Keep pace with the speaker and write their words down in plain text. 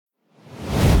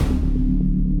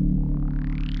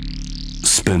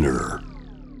Spinner.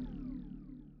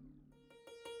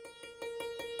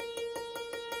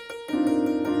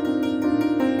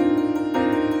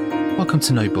 Welcome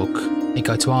to Notebook, a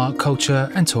guide to art,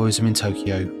 culture and tourism in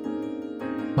Tokyo.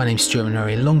 My name's Stuart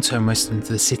Minori, a long-term resident of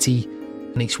the city,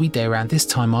 and each weekday around this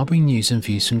time I'll bring news and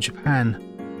views from Japan.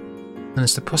 And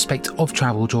as the prospect of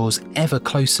travel draws ever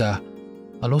closer,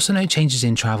 I'll also note changes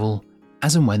in travel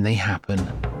as and when they happen.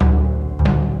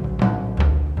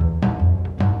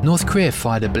 North Korea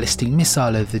fired a ballistic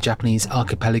missile over the Japanese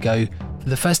archipelago for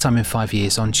the first time in 5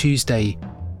 years on Tuesday,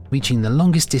 reaching the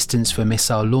longest distance for a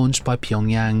missile launched by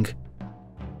Pyongyang.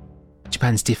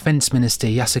 Japan's Defense Minister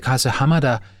Yasukazu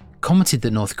Hamada commented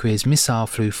that North Korea's missile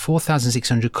flew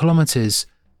 4,600 kilometers,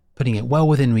 putting it well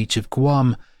within reach of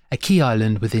Guam, a key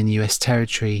island within US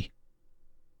territory.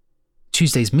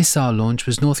 Tuesday's missile launch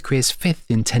was North Korea's fifth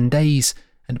in 10 days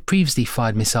and previously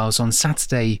fired missiles on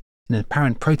Saturday in an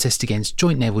apparent protest against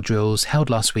joint naval drills held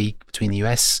last week between the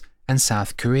US and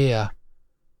South Korea.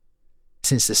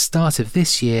 Since the start of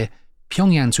this year,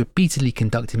 Pyongyang's repeatedly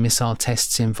conducted missile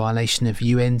tests in violation of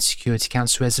UN Security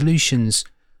Council resolutions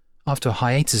after a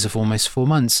hiatus of almost 4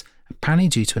 months, apparently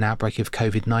due to an outbreak of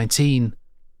COVID-19.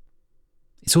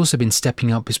 It's also been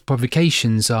stepping up its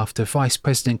provocations after Vice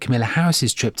President Kamala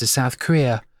Harris's trip to South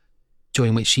Korea,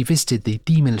 during which she visited the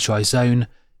demilitarized zone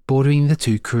bordering the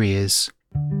two Koreas.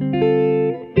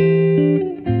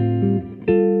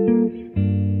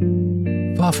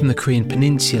 Far from the Korean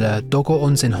peninsula, Dogo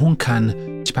Onsen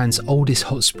Honkan, Japan's oldest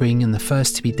hot spring and the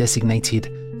first to be designated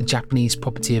a Japanese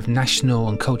property of national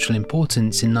and cultural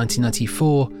importance in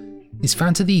 1994, is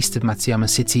found to the east of Matsuyama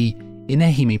City in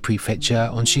Ehime Prefecture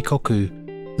on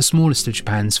Shikoku, the smallest of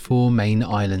Japan's 4 main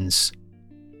islands.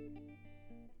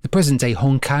 The present-day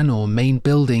Honkan, or main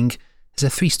building, is a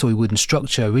 3-story wooden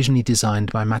structure originally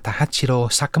designed by Matahachiro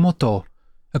Sakamoto,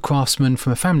 a craftsman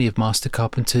from a family of master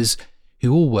carpenters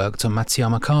who all worked on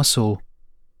Matsuyama Castle.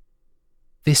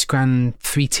 This grand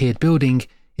 3-tiered building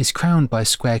is crowned by a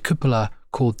square cupola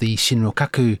called the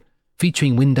Shinrokaku,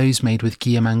 featuring windows made with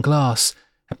Guillemin glass,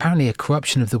 apparently a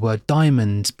corruption of the word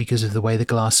diamond because of the way the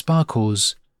glass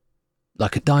sparkles.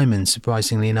 Like a diamond,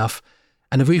 surprisingly enough,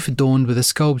 and a roof adorned with a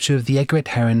sculpture of the egret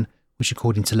heron, which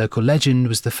according to local legend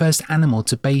was the first animal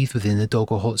to bathe within the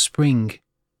Dogo hot spring.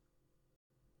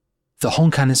 The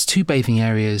Honkan has 2 bathing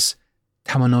areas,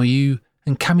 Tamanoyu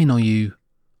and Kaminoyu,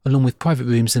 along with private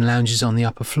rooms and lounges on the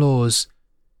upper floors.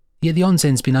 Yet the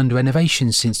onsen's been under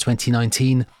renovation since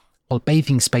 2019, while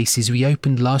bathing spaces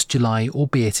reopened last July,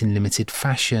 albeit in limited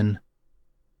fashion.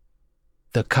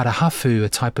 The karahafu, a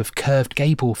type of curved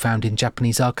gable found in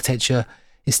Japanese architecture,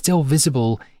 is still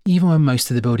visible even when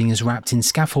most of the building is wrapped in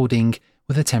scaffolding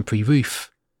with a temporary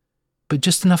roof, but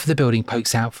just enough of the building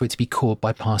pokes out for it to be caught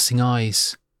by passing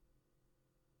eyes.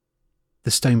 The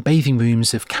stone bathing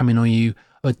rooms of Kaminoyu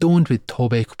are adorned with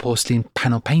Tobeku porcelain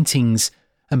panel paintings,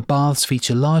 and baths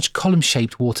feature large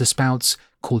column-shaped water spouts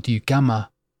called yugama.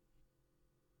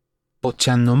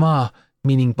 Bochan no Ma,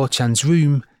 meaning Bochan's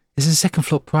room, is a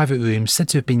second-floor private room said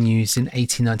to have been used in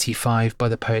 1895 by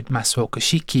the poet Masuoka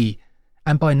Shiki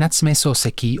and by Natsume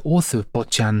Soseki, author of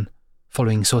Bochan,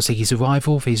 following Soseki's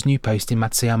arrival for his new post in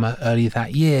Matsuyama earlier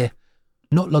that year,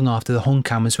 not long after the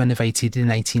Honkan was renovated in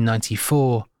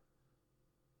 1894.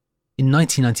 In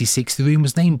 1996, the room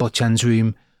was named Bochan's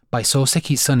Room by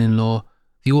Soseki's son-in-law,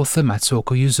 the author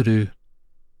Matsuoka Yuzuru.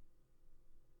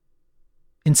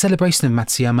 In celebration of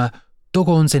Matsuyama,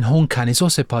 Dogo Onsen Honkan is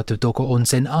also part of Dogo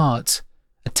Onsen Art,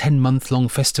 a 10-month-long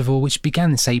festival which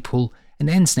began this April and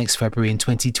ends next February in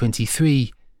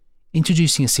 2023,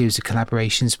 introducing a series of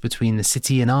collaborations between the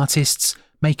city and artists,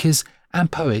 makers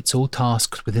and poets, all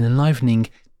tasked with enlivening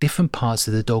different parts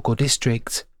of the Dogo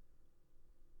district.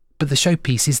 But the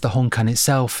showpiece is the Honkan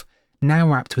itself, now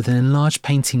wrapped with an enlarged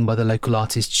painting by the local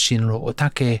artist Shinro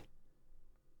Otake.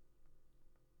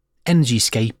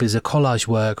 Energyscape is a collage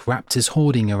work wrapped as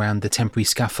hoarding around the temporary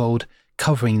scaffold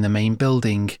covering the main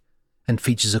building, and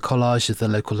features a collage of the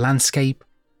local landscape,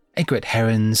 egret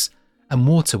herons, and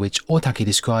water which Otake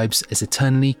describes as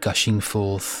eternally gushing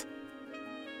forth.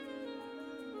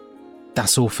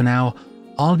 That's all for now.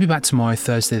 I'll be back tomorrow,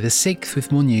 Thursday the 6th,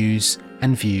 with more news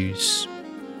and views.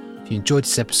 If you enjoyed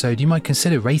this episode, you might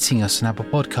consider rating us on Apple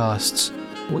Podcasts,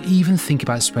 or even think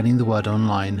about spreading the word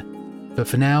online. But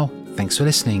for now, thanks for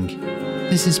listening.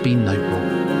 This has been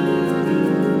Notebook.